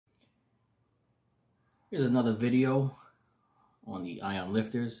Here's another video on the ion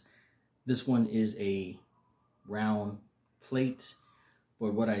lifters. This one is a round plate,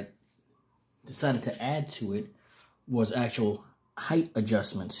 but what I decided to add to it was actual height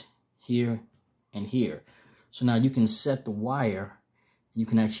adjustments here and here. So now you can set the wire, and you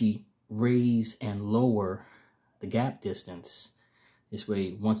can actually raise and lower the gap distance. This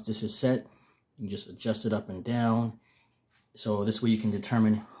way, once this is set, you can just adjust it up and down. So this way you can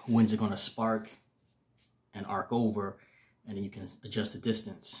determine when's it going to spark and arc over, and then you can adjust the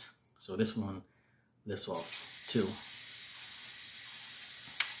distance. So this one lifts off too.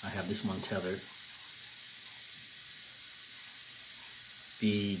 I have this one tethered.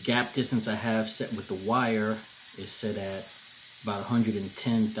 The gap distance I have set with the wire is set at about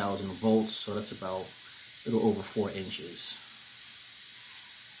 110,000 volts, so that's about a little over 4 inches.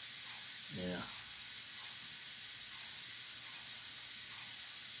 Yeah.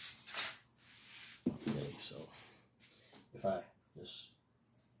 Okay, so if I just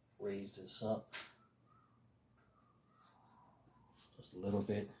raise this up just a little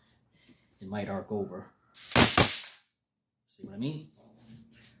bit, it might arc over. See what I mean?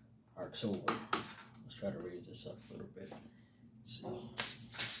 Arcs over. Let's try to raise this up a little bit. Let's see.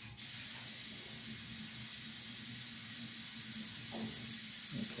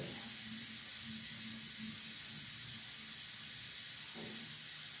 Okay.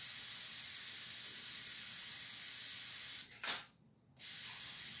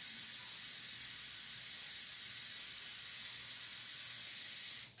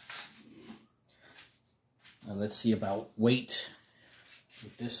 Now let's see about weight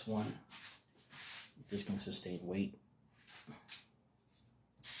with this one. If this can sustain weight.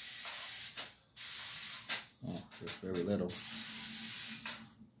 Oh, there's very little.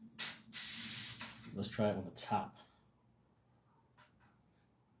 Let's try it on the top.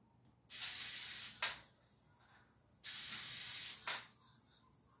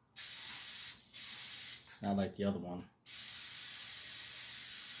 Not like the other one,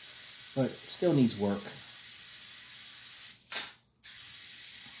 but still needs work.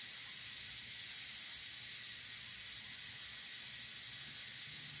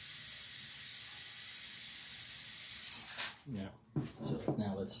 Yeah, so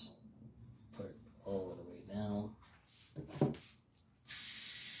now let's put it all the way down.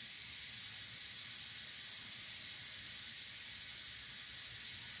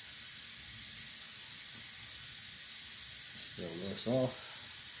 Still lifts off.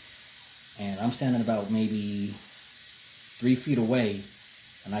 And I'm standing about maybe 3 feet away,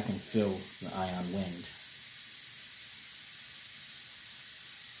 and I can feel the ion wind.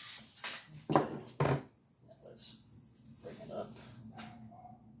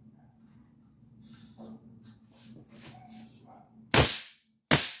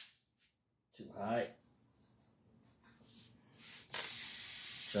 Too high.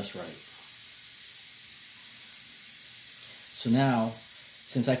 Just right. So now,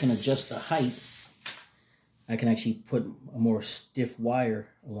 since I can adjust the height, I can actually put a more stiff wire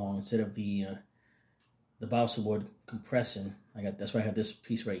along instead of the balsa wood compressing. That's why I have this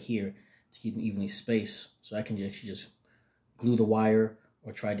piece right here to keep them evenly spaced. So I can actually just glue the wire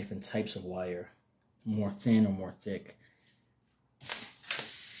or try different types of wire, more thin or more thick.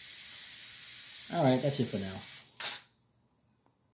 All right, that's it for now.